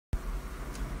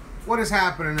What is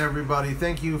happening, everybody?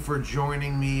 Thank you for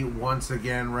joining me once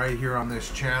again right here on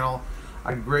this channel.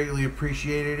 I greatly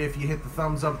appreciate it if you hit the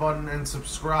thumbs up button and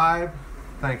subscribe.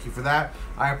 Thank you for that.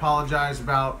 I apologize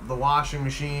about the washing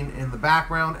machine in the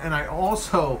background, and I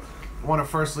also want to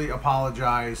firstly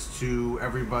apologize to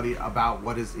everybody about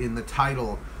what is in the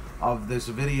title of this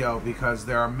video, because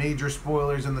there are major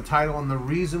spoilers in the title, and the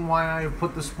reason why I have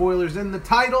put the spoilers in the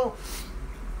title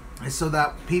is so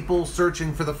that people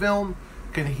searching for the film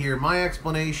can hear my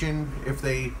explanation if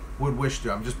they would wish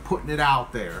to. I'm just putting it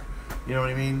out there. You know what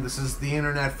I mean? This is the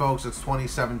internet, folks. It's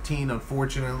 2017.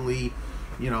 Unfortunately,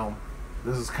 you know,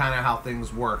 this is kind of how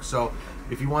things work. So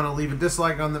if you want to leave a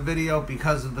dislike on the video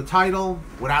because of the title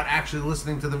without actually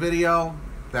listening to the video,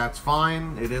 that's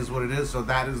fine. It is what it is. So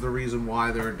that is the reason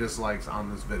why there are dislikes on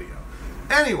this video.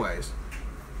 Anyways,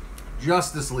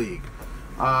 Justice League.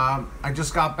 I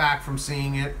just got back from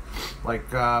seeing it like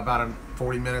about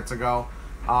 40 minutes ago.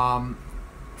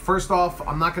 First off,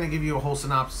 I'm not going to give you a whole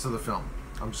synopsis of the film.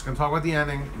 I'm just going to talk about the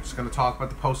ending. I'm just going to talk about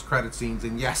the post-credit scenes.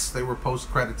 And yes, they were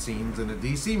post-credit scenes in a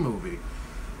DC movie.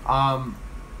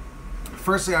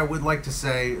 Firstly, I would like to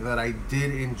say that I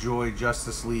did enjoy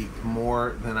Justice League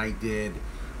more than I did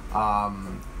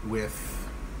with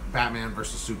Batman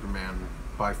vs. Superman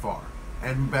by far.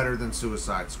 And better than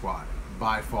Suicide Squad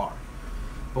by far.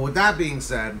 But with that being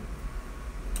said,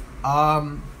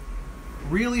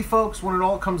 really, folks, when it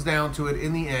all comes down to it,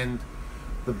 in the end,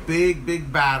 the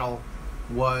big battle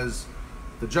was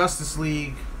the Justice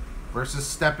League versus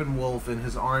Steppenwolf and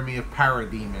his army of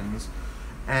parademons.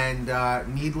 And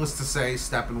needless to say,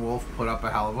 Steppenwolf put up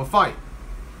a hell of a fight.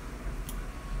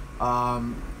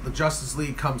 The Justice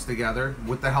League comes together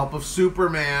with the help of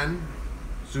Superman.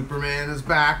 Superman is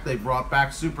back. They brought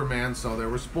back Superman, so there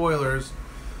were spoilers.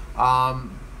 And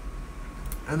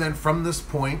then from this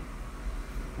point,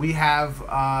 we have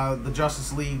the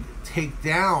Justice League take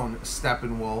down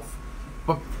Steppenwolf,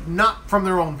 but not from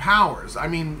their own powers. I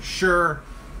mean, sure,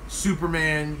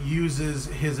 Superman uses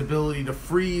his ability to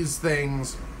freeze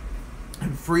things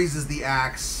and freezes the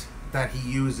axe that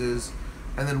he uses,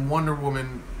 and then Wonder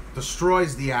Woman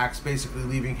destroys the axe, basically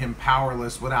leaving him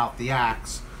powerless without the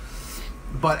axe.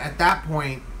 But at that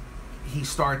point, he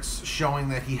starts showing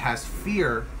that he has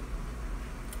fear,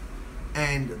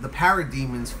 and the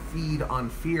parademons feed on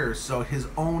fear, so his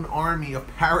own army of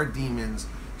parademons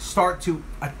start to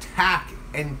attack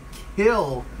and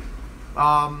kill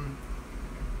Steppenwolf.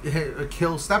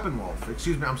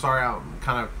 Excuse me, I'm sorry, I'm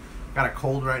kind of got a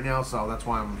cold right now, so that's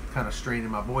why I'm kind of straining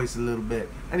my voice a little bit.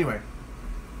 Anyway,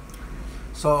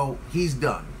 so he's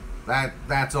done.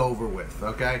 That's over with,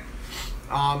 okay?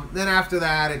 Then after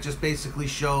that, it just basically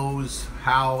shows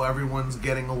how everyone's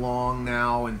getting along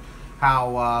now, and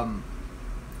how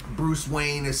Bruce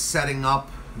Wayne is setting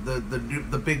up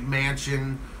the big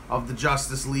mansion of the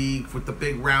Justice League with the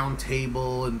big round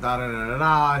table, and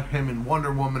da-da-da-da-da. Him and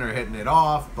Wonder Woman are hitting it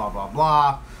off, blah, blah,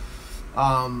 blah.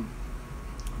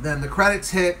 Then the credits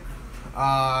hit.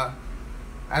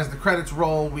 As the credits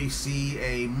roll, we see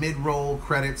a mid-roll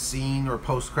credit scene, or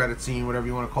post-credit scene, whatever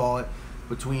you want to call it,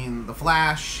 between the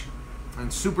Flash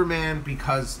and Superman,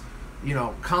 because, you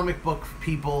know, comic book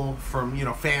people from, you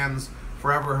know, fans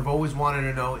forever have always wanted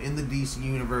to know, in the DC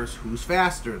universe, who's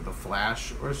faster, the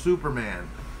Flash or Superman.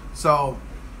 So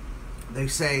they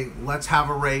say, let's have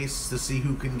a race to see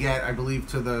who can get, I believe,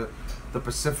 to the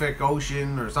Pacific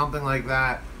Ocean or something like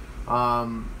that.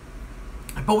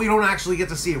 But we don't actually get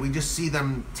to see it. We just see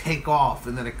them take off,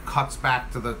 and then it cuts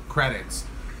back to the credits.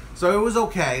 So it was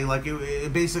okay. Like,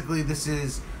 it basically, this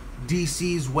is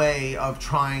DC's way of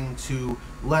trying to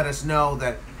let us know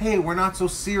that, hey, we're not so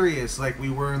serious like we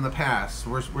were in the past.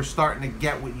 We're starting to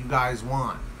get what you guys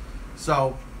want.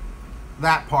 So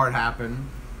that part happened.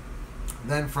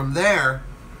 Then from there,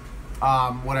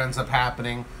 what ends up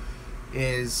happening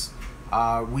is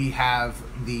we have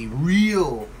the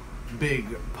real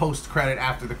big post-credit,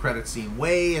 after the credit scene,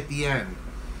 way at the end,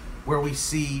 where we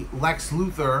see Lex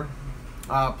Luthor,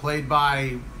 played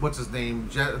by, what's his name,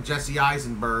 Jesse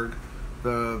Eisenberg,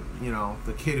 the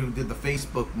kid who did the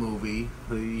Facebook movie,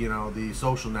 the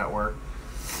Social Network,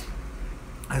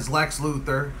 as Lex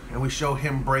Luthor, and we show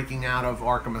him breaking out of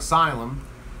Arkham Asylum.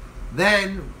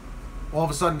 Then all of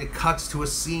a sudden it cuts to a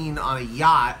scene on a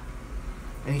yacht,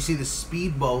 and you see the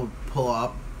speedboat pull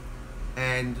up,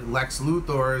 and Lex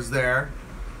Luthor is there,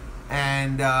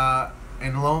 and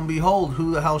lo and behold,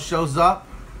 who the hell shows up?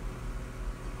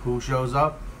 Who shows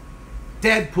up?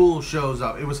 Deadpool shows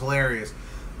up. It was hilarious,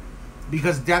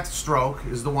 because Deathstroke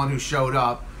is the one who showed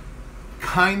up.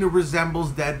 Kind of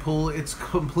resembles Deadpool. It's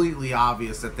completely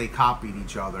obvious that they copied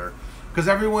each other, because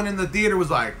everyone in the theater was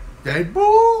like,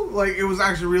 Deadpool? Like, it was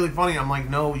actually really funny. I'm like,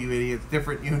 no, you idiots,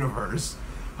 different universe.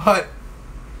 But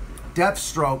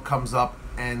Deathstroke comes up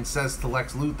and says to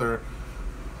Lex Luthor,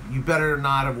 you better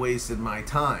not have wasted my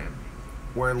time.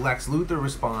 Where Lex Luthor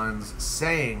responds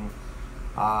saying,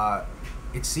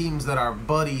 it seems that our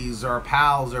buddies, our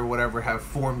pals or whatever have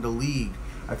formed a league.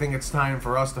 I think it's time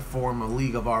for us to form a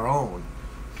league of our own.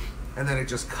 And then it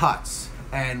just cuts.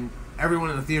 And everyone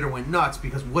in the theater went nuts,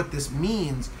 because what this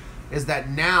means is that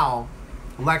now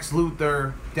Lex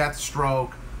Luthor,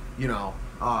 Deathstroke, you know,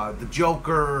 the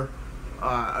Joker,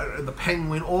 the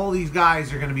Penguin, all these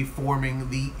guys are going to be forming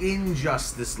the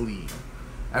InJustice League,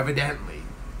 evidently.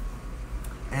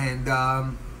 And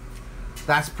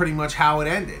that's pretty much how it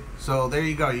ended. So there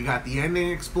you go. You got the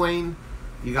ending explained,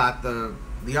 you got the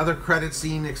other credit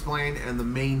scene explained, and the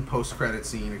main post-credit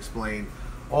scene explained,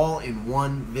 all in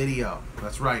one video.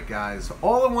 That's right, guys,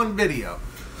 all in one video.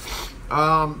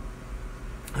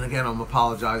 And again, I'm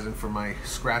apologizing for my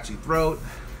scratchy throat,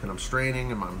 and I'm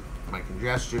straining, and my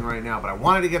congestion right now, but I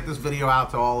wanted to get this video out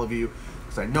to all of you,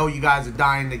 because I know you guys are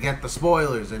dying to get the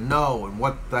spoilers and know and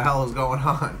what the hell is going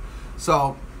on.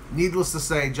 So, needless to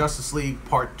say, Justice League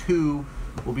Part 2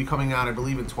 will be coming out, I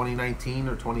believe, in 2019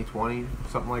 or 2020,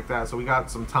 something like that. So we got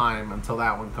some time until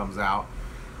that one comes out.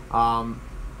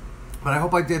 But I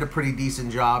hope I did a pretty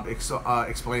decent job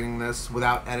explaining this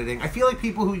without editing. I feel like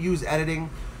people who use editing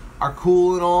are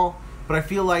cool and all, but I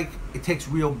feel like it takes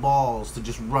real balls to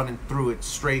just run it through it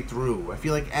straight through. I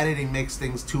feel like editing makes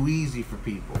things too easy for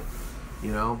people,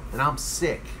 you know? And I'm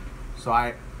sick, so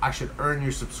I should earn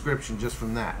your subscription just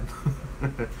from that.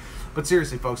 But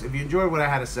seriously, folks, if you enjoyed what I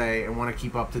had to say and want to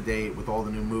keep up to date with all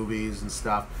the new movies and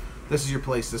stuff, this is your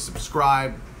place to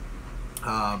subscribe.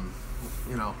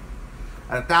 You know,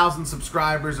 at 1,000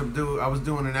 subscribers, I was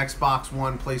doing an Xbox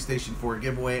One, PlayStation 4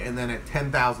 giveaway, and then at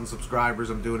 10,000 subscribers,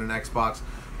 I'm doing an Xbox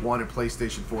One and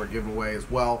PlayStation 4 giveaway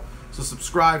as well. So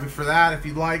subscribe for that if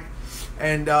you'd like.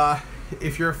 And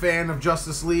if you're a fan of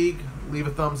Justice League, leave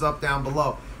a thumbs up down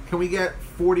below. Can we get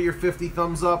 40 or 50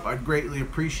 thumbs up? I'd greatly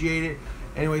appreciate it.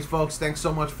 Anyways, folks, thanks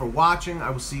so much for watching. I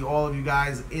will see all of you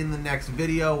guys in the next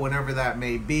video, whenever that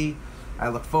may be. I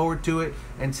look forward to it.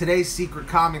 And today's secret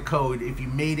comment code, if you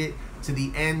made it to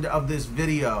the end of this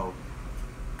video,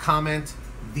 comment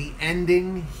the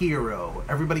ending hero.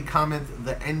 Everybody comment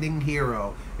the ending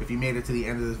hero if you made it to the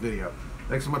end of this video.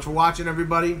 Thanks so much for watching,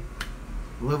 everybody.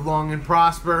 Live long and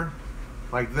prosper.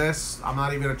 Like this. I'm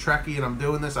not even a Trekkie and I'm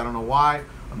doing this. I don't know why.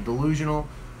 I'm delusional.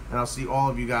 And I'll see all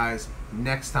of you guys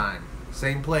next time.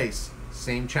 Same place,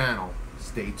 same channel.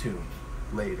 Stay tuned.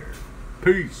 Later.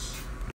 Peace.